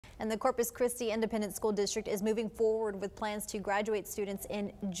And the Corpus Christi Independent School District is moving forward with plans to graduate students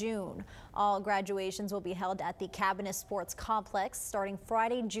in June. All graduations will be held at the Cabaniss Sports Complex starting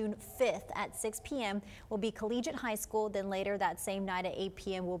Friday, June 5th at 6 p.m. will be Collegiate High School. Then later that same night at 8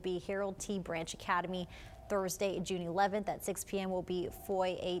 p.m. will be Harold T. Branch Academy. Thursday, June 11th at 6 p.m. will be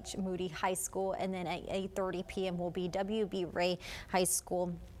Foy H. Moody High School. And then at 8:30 p.m. will be W.B. Ray High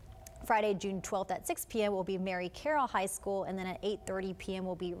School. Friday, June 12th at 6 p.m. will be Mary Carroll High School, and then at 8:30 p.m.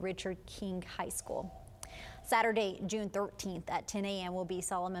 will be Richard King High School. Saturday, June 13th at 10 a.m. will be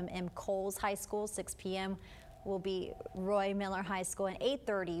Solomon M. Coles High School. 6 p.m. will be Roy Miller High School, and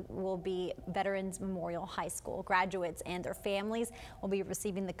 8:30 will be Veterans Memorial High School. Graduates and their families will be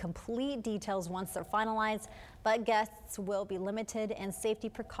receiving the complete details once they're finalized, but guests will be limited and safety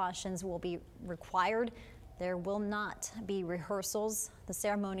precautions will be required. There will not be rehearsals. The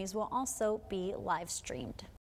ceremonies will also be live streamed.